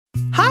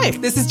Hi,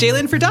 this is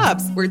Jalen for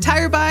Dobbs, where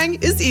tire buying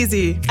is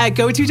easy. At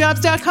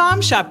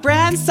GoToDobbs.com, shop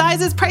brands,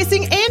 sizes,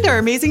 pricing, and our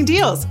amazing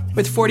deals.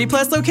 With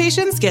 40-plus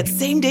locations, get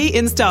same-day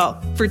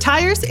install. For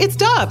tires, it's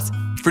Dobbs.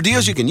 For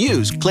deals you can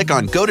use, click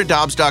on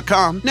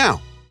GoToDobbs.com now.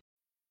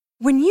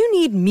 When you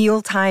need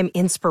mealtime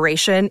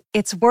inspiration,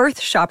 it's worth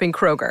shopping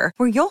Kroger,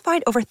 where you'll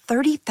find over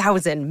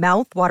 30,000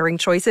 mouth-watering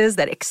choices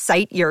that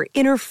excite your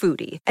inner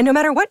foodie. And no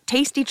matter what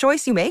tasty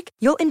choice you make,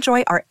 you'll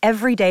enjoy our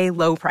everyday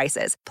low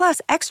prices, plus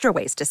extra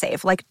ways to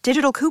save, like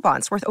digital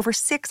coupons worth over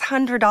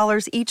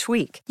 $600 each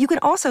week. You can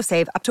also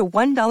save up to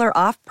 $1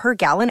 off per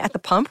gallon at the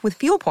pump with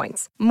fuel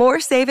points.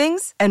 More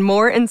savings and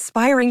more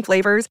inspiring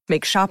flavors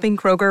make shopping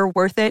Kroger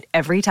worth it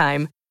every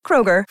time.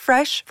 Kroger,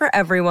 fresh for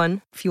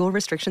everyone. Fuel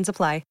restrictions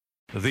apply.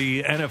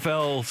 The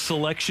NFL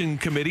Selection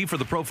Committee for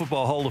the Pro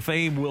Football Hall of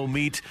Fame will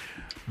meet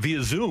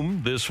via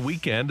Zoom this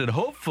weekend, and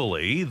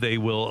hopefully they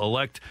will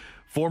elect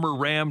former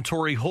Ram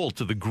Torrey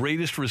Holt, the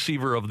greatest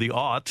receiver of the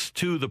aughts,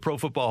 to the Pro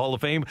Football Hall of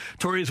Fame.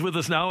 Torrey is with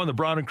us now on the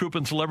Brown and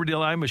Crouppen Celebrity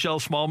Line.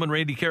 Michelle Smallman,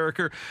 Randy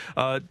Carricker.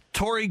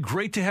 Torrey,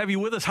 great to have you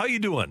with us. How you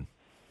doing?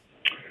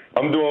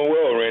 I'm doing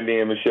well,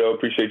 Randy and Michelle.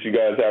 Appreciate you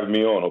guys having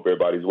me on. Hope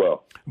everybody's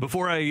well.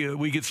 Before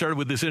we get started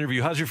with this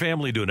interview, how's your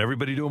family doing?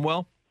 Everybody doing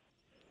well?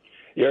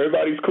 Yeah,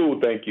 everybody's cool,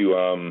 thank you.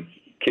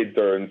 Kids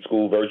are in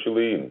school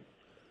virtually, and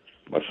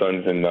my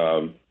son's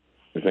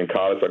is in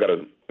college. I got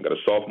a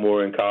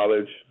sophomore in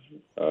college,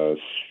 a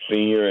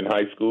senior in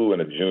high school,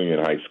 and a junior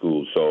in high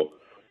school. So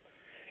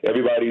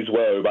everybody's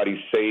well.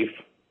 Everybody's safe.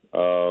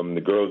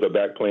 The girls are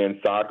back playing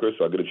soccer,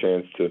 so I get a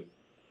chance to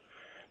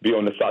be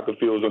on the soccer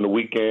fields on the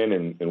weekend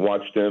and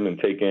watch them and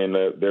take in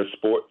their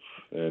sports.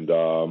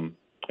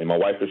 And my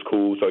wife is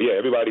cool. So, yeah,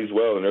 everybody's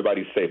well and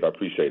everybody's safe. I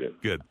appreciate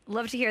it. Good.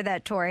 Love to hear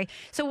that, Torrey.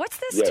 So what's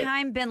this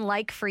time been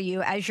like for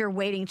you as you're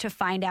waiting to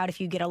find out if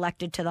you get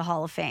elected to the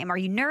Hall of Fame? Are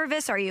you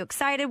nervous? Are you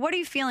excited? What are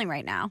you feeling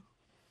right now?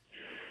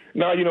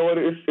 No, you know what?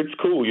 It's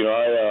cool. You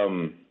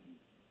know,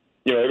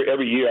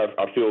 every year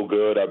I feel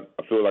good. I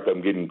feel like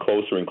I'm getting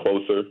closer and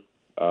closer.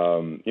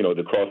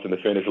 The crossing the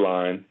finish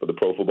line for the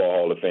Pro Football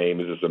Hall of Fame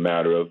is just a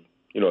matter of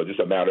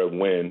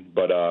when.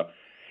 But, I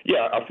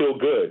feel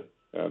good.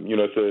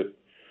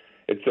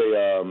 It's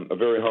a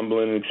very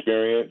humbling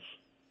experience.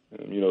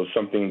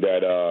 Something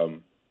that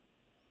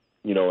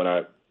when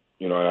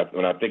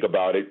I think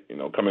about it,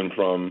 coming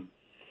from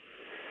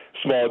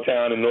small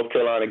town in North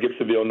Carolina,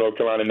 Gibsonville, North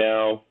Carolina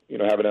now,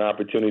 having an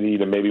opportunity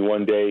to maybe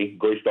one day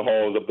grace the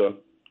walls of the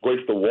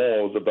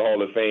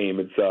Hall of Fame.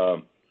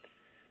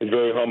 It's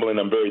very humbling.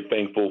 I'm very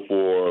thankful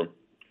for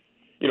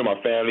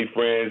my family,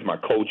 friends, my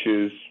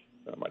coaches,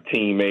 my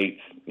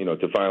teammates,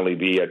 to finally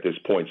be at this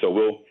point. So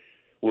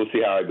we'll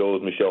see how it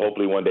goes, Michelle.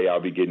 Hopefully one day I'll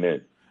be getting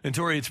in. And,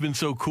 Torrey, it's been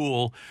so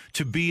cool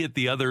to be at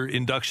the other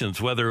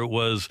inductions, whether it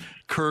was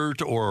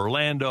Kurt or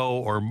Orlando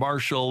or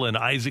Marshall, and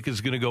Isaac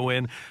is going to go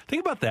in. Think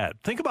about that.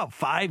 Think about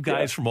five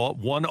guys from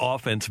one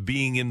offense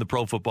being in the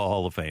Pro Football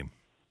Hall of Fame.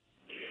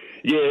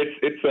 Yeah,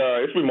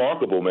 it's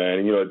remarkable,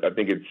 man. I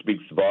think it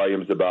speaks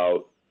volumes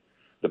about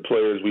the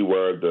players we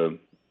were, the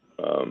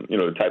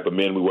type of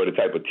men we were, the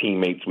type of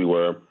teammates we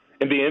were,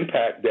 and the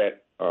impact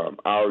that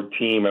our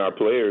team and our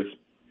players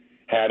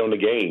had on the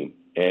game,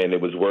 and it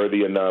was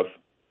worthy enough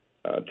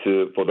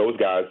for those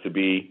guys to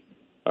be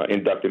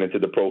inducted into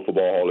the Pro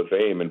Football Hall of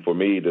Fame, and for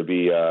me to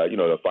be a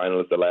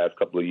finalist the last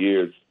couple of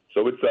years.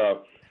 So it's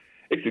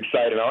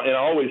exciting. And I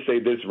always say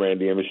this,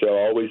 Randy and Michelle.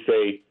 I always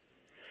say,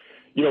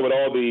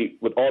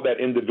 with all that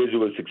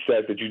individual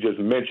success that you just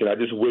mentioned, I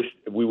just wish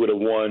we would have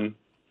won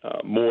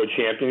more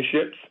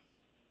championships.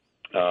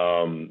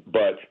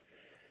 But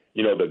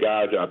the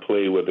guys that I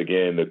played with,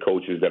 again, the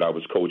coaches that I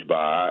was coached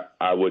by,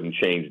 I wouldn't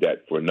change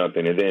that for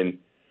nothing. And then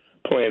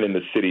playing in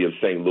the city of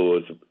St.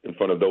 Louis in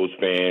front of those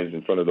fans,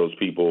 in front of those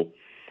people,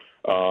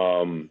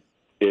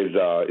 is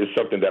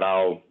something that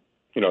I'll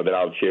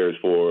cherish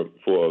for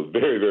a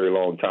very, very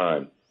long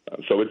time.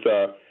 So it's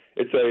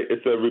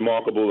a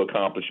remarkable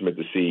accomplishment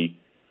to see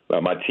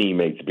my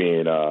teammates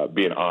being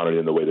honored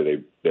in the way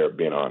that they're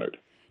being honored.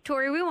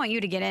 Torrey, we want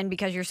you to get in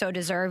because you're so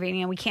deserving,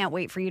 and we can't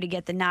wait for you to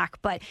get the knock.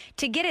 But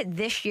to get it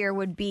this year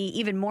would be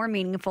even more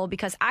meaningful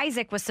because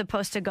Isaac was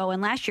supposed to go in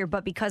last year,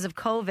 but because of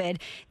COVID,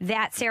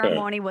 that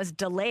ceremony was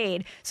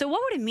delayed. So what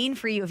would it mean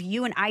for you if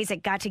you and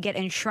Isaac got to get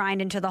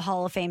enshrined into the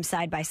Hall of Fame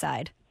side by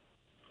side?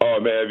 Oh,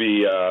 man,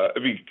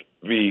 it'd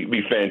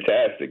be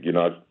fantastic.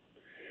 I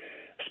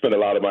spent a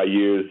lot of my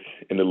years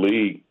in the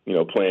league,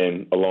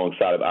 playing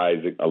alongside of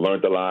Isaac. I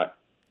learned a lot.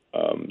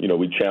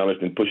 We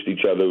challenged and pushed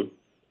each other.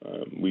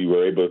 We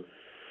were able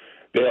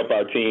to help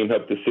our team,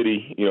 help the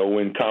city,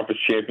 win conference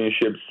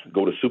championships,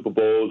 go to Super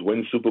Bowls,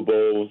 win Super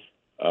Bowls.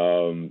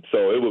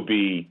 So it would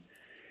be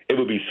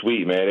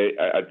sweet, man.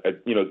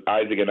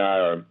 Isaac and I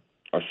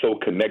are so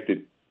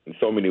connected in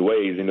so many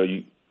ways.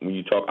 When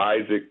you talk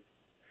Isaac,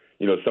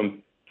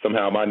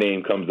 somehow my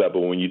name comes up, but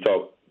when you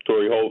talk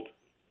Torrey Holt,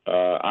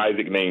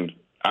 Isaac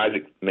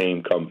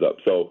name comes up.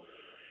 So,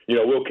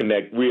 we'll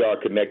connect. We are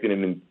connected,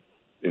 and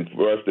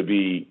for us to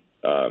be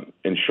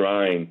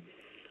enshrined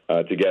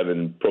together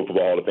in Pro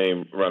Football Hall of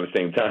Fame around the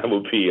same time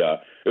would be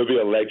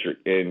electric.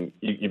 And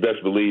you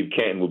best believe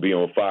Canton will be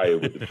on fire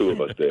with the two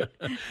of us there.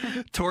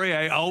 Torry,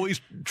 I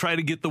always try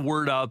to get the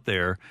word out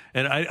there,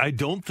 and I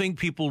don't think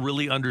people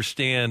really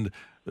understand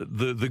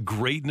the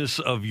greatness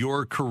of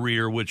your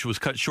career, which was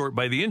cut short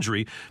by the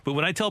injury. But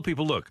when I tell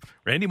people, look,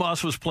 Randy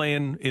Moss was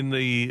playing in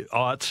the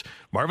aughts,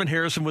 Marvin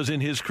Harrison was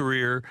in his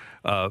career,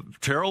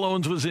 Terrell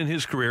Owens was in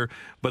his career,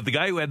 but the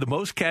guy who had the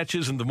most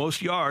catches and the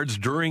most yards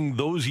during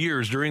those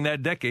years, during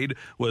that decade,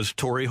 was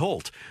Torry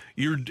Holt.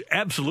 You're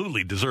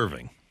absolutely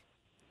deserving.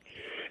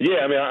 Yeah,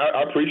 I mean,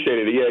 I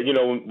appreciate it.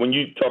 Yeah, when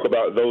you talk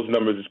about those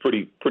numbers, it's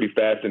pretty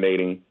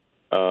fascinating.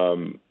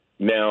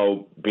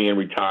 Now being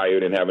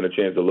retired and having a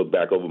chance to look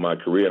back over my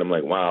career, and I'm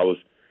like, wow,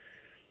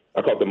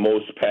 I caught the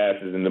most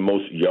passes and the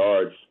most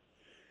yards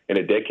in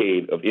a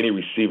decade of any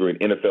receiver in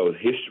NFL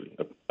history,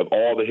 of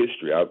all the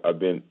history. I've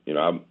been,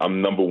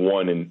 I'm number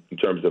one in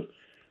terms of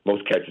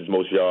most catches,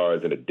 most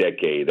yards in a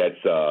decade. That's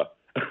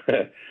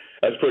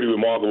that's pretty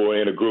remarkable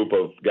in a group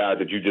of guys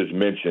that you just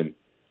mentioned.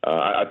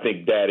 I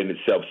think that in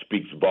itself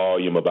speaks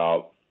volume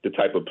about the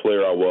type of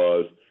player I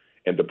was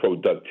and the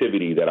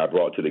productivity that I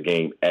brought to the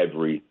game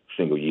every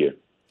single year.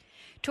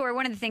 Torry,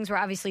 one of the things we're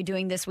obviously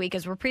doing this week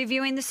is we're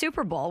previewing the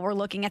Super Bowl. We're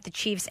looking at the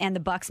Chiefs and the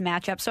Bucs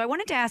matchup. So I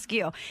wanted to ask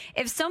you,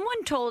 if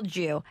someone told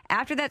you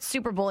after that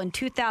Super Bowl in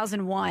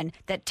 2001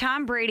 that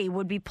Tom Brady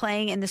would be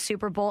playing in the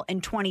Super Bowl in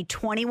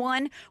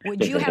 2021,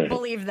 would you have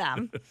believed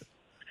them?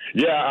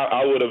 Yeah,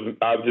 I would have.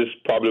 I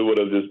probably would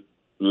have just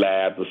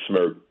laughed or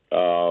smirked.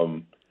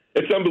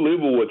 It's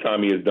unbelievable what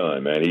Tommy has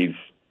done, man.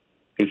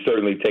 He's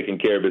certainly taken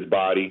care of his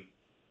body.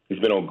 He's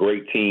been on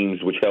great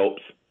teams, which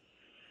helps.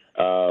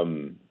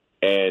 And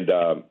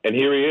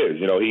here he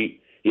is.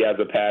 He has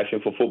a passion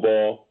for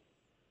football.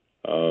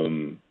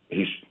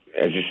 He's,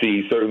 as you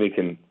see, he certainly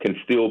can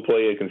still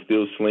play it, can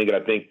still sling it.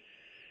 I think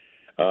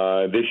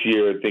this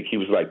year, I think he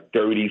was like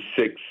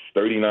 36,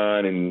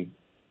 39, and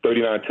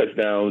 39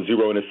 touchdowns,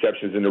 0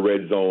 interceptions in the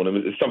red zone. I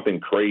mean, it's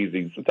something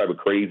crazy, some type of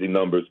crazy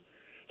numbers.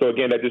 So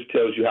again, that just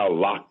tells you how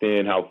locked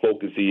in, how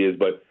focused he is.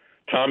 But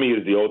Tommy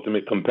is the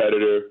ultimate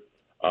competitor.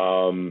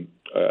 And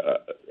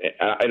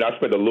I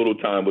spent a little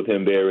time with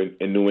him there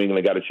in New England.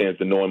 I got a chance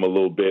to know him a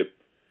little bit.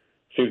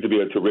 Seems to be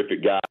a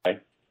terrific guy,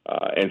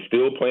 and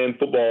still playing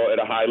football at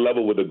a high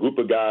level with a group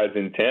of guys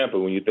in Tampa.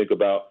 When you think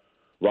about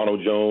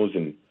Ronald Jones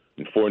and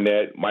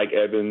Fournette, Mike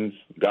Evans,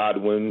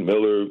 Godwin,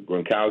 Miller,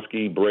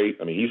 Gronkowski, Brate.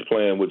 I mean, he's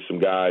playing with some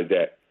guys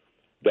that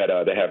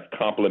have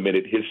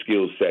complemented his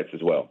skill sets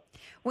as well.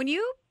 When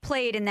you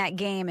played in that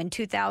game in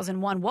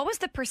 2001, what was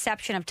the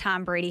perception of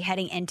Tom Brady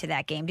heading into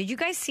that game? Did you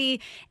guys see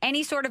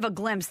any sort of a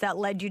glimpse that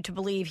led you to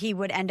believe he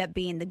would end up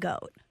being the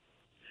GOAT?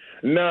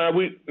 No,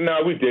 we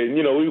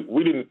didn't.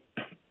 We didn't.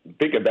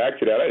 Thinking back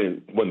to that,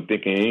 I wasn't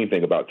thinking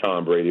anything about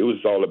Tom Brady. It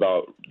was all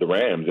about the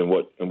Rams and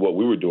what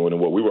we were doing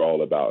and what we were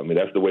all about. I mean,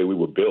 that's the way we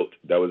were built.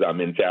 That was our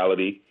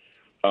mentality.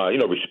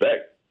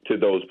 Respect to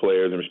those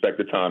players and respect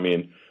to Tommy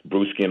and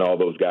Bruschi and all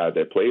those guys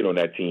that played on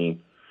that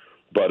team.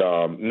 But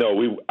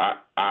no,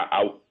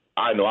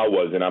 I know I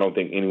wasn't. I don't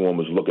think anyone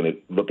was looking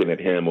at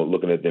him or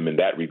looking at them in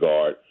that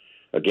regard.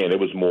 Again, it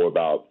was more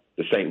about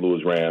the St.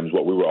 Louis Rams,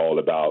 what we were all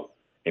about,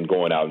 and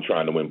going out and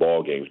trying to win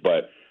ball games.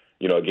 But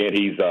again,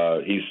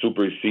 he's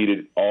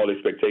superseded all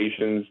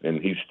expectations,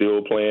 and he's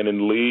still playing in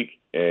the league.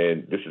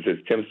 And this is his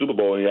 10th Super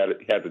Bowl, and he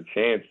has a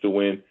chance to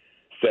win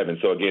 7.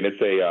 So again,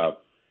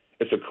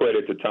 it's a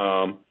credit to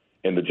Tom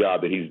and the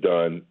job that he's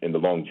done and the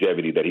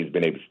longevity that he's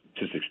been able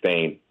to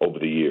sustain over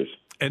the years.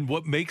 And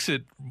what makes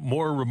it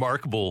more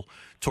remarkable,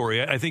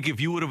 Torry, I think if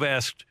you would have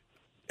asked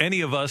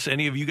any of us,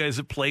 any of you guys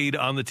that played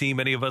on the team,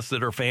 any of us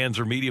that are fans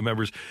or media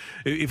members,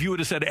 if you would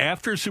have said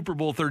after Super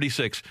Bowl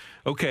 36,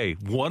 okay,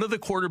 one of the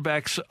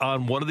quarterbacks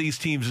on one of these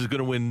teams is going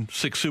to win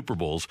 6 Super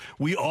Bowls,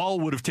 we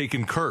all would have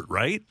taken Kurt,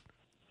 right?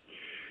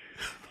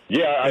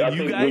 Yeah, I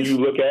think when you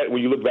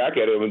look back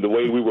at it, I mean, the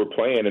way we were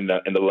playing and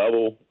the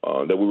level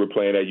that we were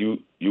playing at, you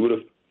would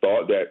have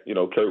thought that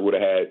Kurt would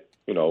have had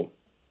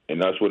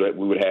and us we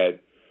would have had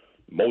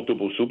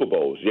multiple Super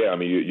Bowls. Yeah, I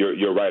mean,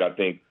 you're right. I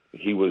think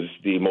he was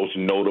the most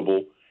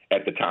notable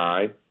at the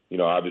time.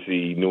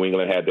 Obviously New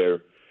England had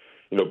their,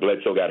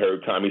 Bledsoe got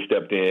hurt. Tommy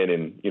stepped in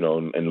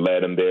and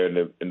led him there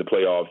in the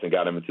playoffs and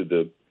got him into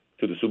the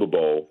Super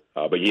Bowl.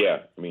 But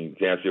yeah, I mean,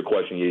 to answer your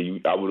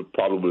question, I would have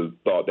probably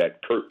thought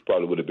that Kurt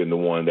probably would have been the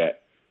one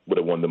that would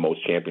have won the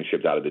most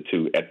championships out of the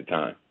two at the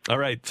time. All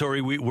right,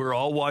 Torry, we're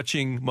all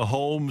watching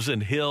Mahomes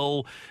and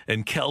Hill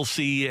and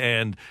Kelsey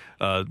and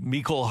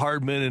Mecole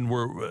Hardman, and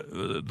we're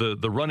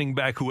the running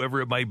back,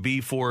 whoever it might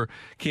be for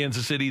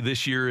Kansas City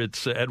this year.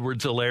 It's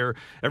Edwards-Helaire.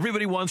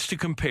 Everybody wants to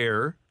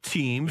compare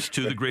teams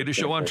to the greatest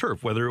show on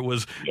turf, whether it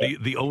was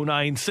the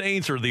 09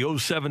 Saints or the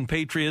 07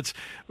 Patriots.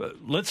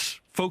 Let's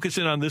focus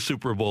in on this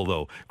Super Bowl,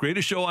 though.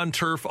 Greatest show on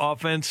turf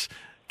offense,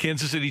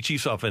 Kansas City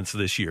Chiefs offense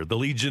this year, the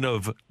Legion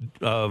of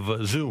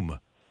Zoom.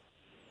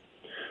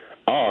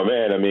 Oh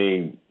man, I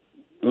mean,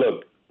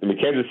 look,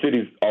 Kansas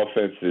City's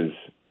offense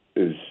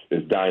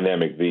is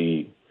dynamic.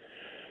 The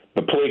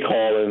play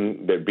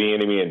calling that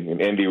Bieniemy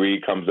and Andy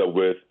Reid comes up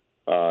with,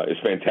 is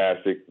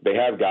fantastic. They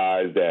have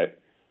guys that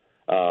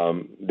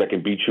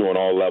can beat you on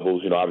all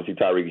levels. Obviously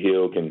Tyreek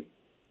Hill can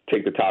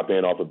take the top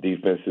end off of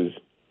defenses.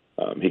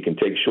 He can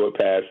take short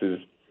passes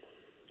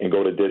and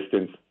go the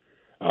distance.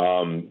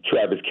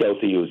 Travis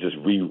Kelce was just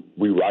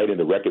rewriting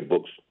the record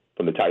books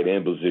from the tight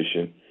end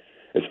position.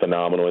 It's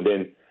phenomenal. And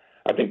then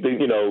I think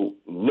that,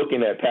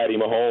 looking at Patty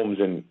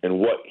Mahomes and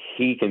what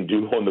he can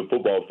do on the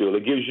football field,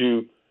 it gives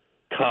you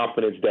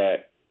confidence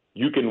that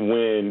you can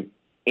win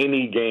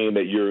any game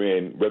that you're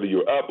in, whether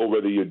you're up or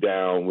whether you're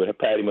down. With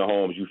Patty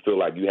Mahomes, you feel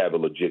like you have a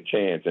legit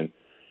chance. And,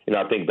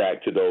 I think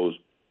back to those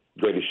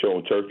greatest show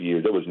on turf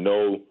years, there was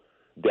no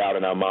doubt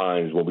in our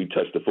minds when we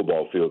touched the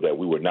football field that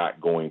we were not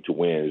going to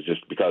win. It's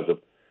just because of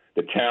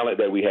the talent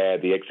that we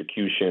had, the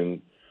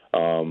execution,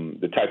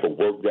 the type of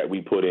work that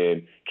we put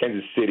in.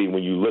 Kansas City,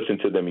 when you listen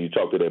to them and you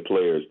talk to their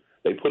players,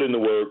 they put in the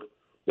work,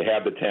 they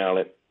have the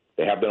talent,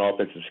 they have the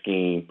offensive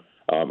scheme,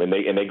 and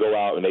they go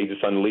out and they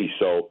just unleash.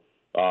 So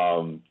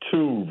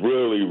two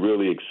really,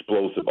 really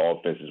explosive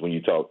offenses when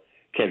you talk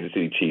Kansas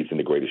City Chiefs and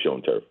the greatest show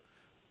on turf.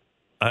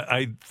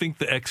 I think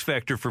the X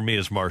factor for me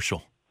is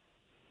Marshall.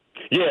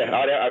 Yeah,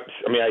 I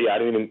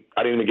didn't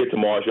even get to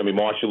Marshall.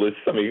 Marshall is.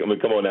 Come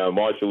on now,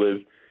 Marshall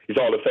is. He's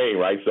Hall of Fame,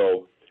 right?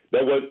 So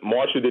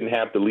Marshall didn't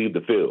have to leave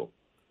the field.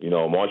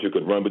 Marshall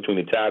could run between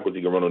the tackles.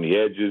 He could run on the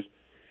edges.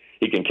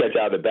 He can catch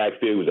out of the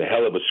backfield. He was a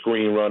hell of a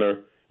screen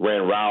runner.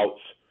 Ran routes.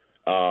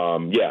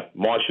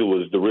 Marshall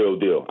was the real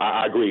deal.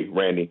 I agree,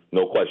 Randy.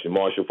 No question.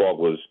 Marshall Faulk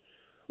was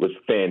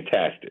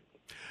fantastic.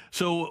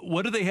 So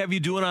what do they have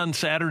you doing on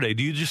Saturday?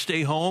 Do you just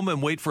stay home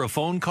and wait for a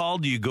phone call?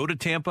 Do you go to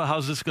Tampa?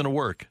 How's this going to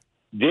work?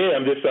 Yeah,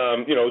 I'm just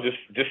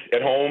just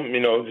at home,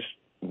 just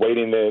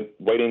waiting to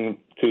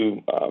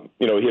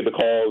hear the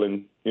call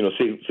and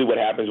see what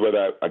happens,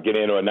 whether I get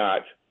in or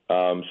not.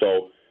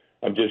 So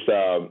I'm just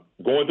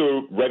going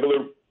through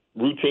regular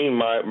routine,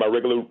 my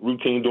regular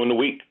routine during the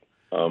week.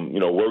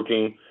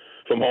 Working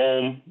from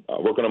home,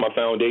 working on my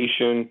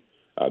foundation,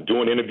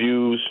 doing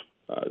interviews,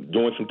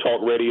 doing some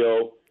talk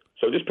radio.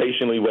 So just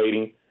patiently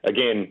waiting.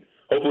 Again,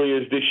 hopefully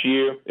it's this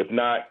year. If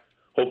not,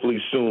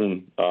 hopefully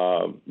soon.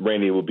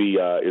 Randy will be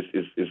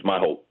is my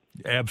hope.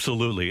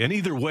 Absolutely. And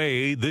either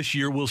way, this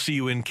year we'll see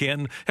you in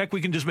Canton. Heck,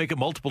 we can just make it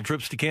multiple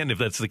trips to Canton if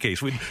that's the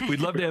case. We'd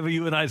love to have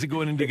you and Isaac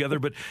going in together.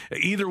 But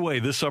either way,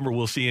 this summer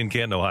we'll see you in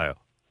Canton, Ohio.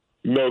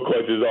 No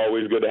question. It's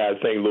always good to have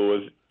St.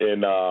 Louis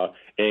in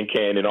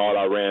Canton and all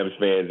our Rams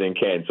fans in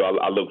Canton. So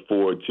I look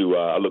forward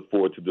to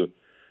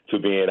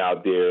being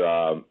out there.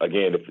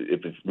 Again,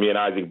 if it's me and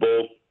Isaac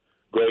both,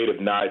 great. If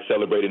not,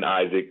 celebrating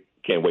Isaac.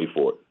 Can't wait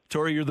for it.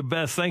 Torrey, you're the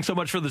best. Thanks so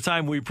much for the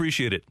time. We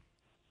appreciate it.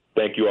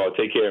 Thank you all.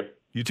 Take care.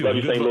 You too. Love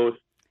you, St. Louis.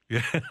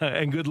 Yeah,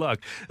 and good luck.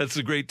 That's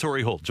the great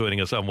Torrey Holt joining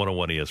us on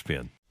 101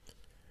 ESPN.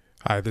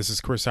 Hi, this is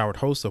Chris Howard,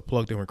 host of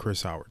Plugged In with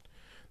Chris Howard.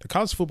 The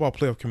College Football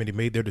Playoff Committee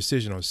made their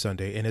decision on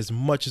Sunday, and as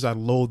much as I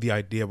loathe the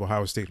idea of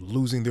Ohio State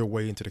losing their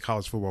way into the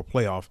College Football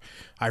Playoff,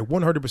 I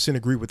 100%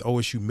 agree with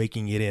OSU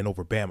making it in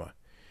over Bama.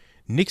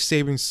 Nick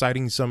Saban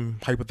citing some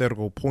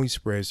hypothetical point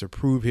spreads to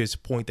prove his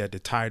point that the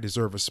Tide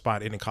deserve a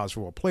spot in the college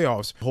football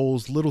playoffs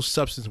holds little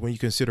substance when you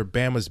consider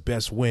Bama's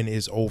best win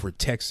is over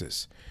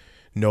Texas.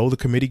 No, the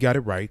committee got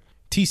it right.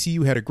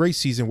 TCU had a great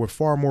season with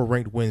far more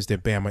ranked wins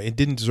than Bama and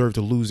didn't deserve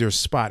to lose their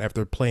spot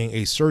after playing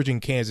a surging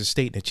Kansas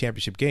State in a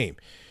championship game.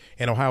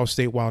 And Ohio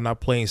State, while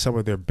not playing some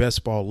of their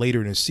best ball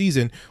later in the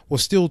season,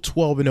 was still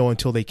 12-0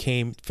 until they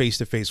came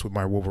face-to-face with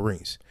my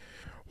Wolverines.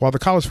 While the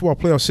college football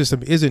playoff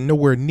system isn't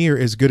nowhere near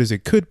as good as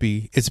it could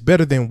be, it's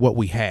better than what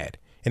we had.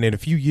 And in a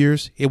few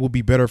years, it will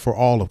be better for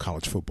all of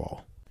college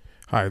football.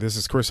 Hi, this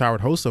is Chris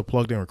Howard, host of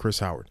Plugged In with Chris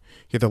Howard.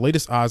 Get the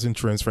latest odds and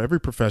trends for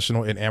every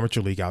professional and amateur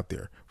league out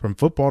there. From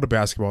football to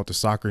basketball to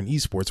soccer and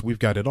esports, we've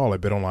got it all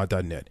at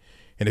BetOnline.net.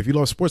 And if you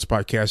love sports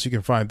podcasts, you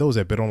can find those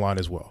at BetOnline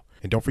as well.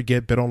 And don't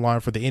forget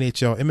BetOnline for the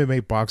NHL,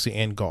 MMA, boxing,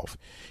 and golf.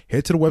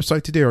 Head to the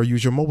website today or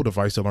use your mobile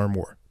device to learn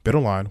more.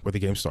 BetOnline, where the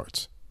game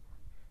starts.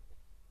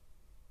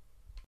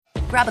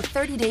 Grab a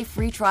 30-day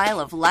free trial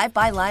of Live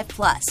by Live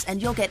Plus,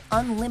 and you'll get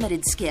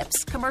unlimited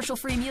skips,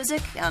 commercial-free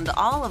music, and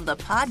all of the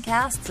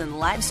podcasts and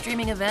live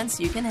streaming events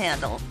you can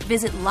handle.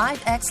 Visit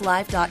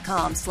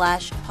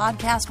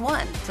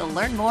livexlive.com/podcast1 to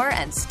learn more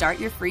and start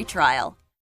your free trial.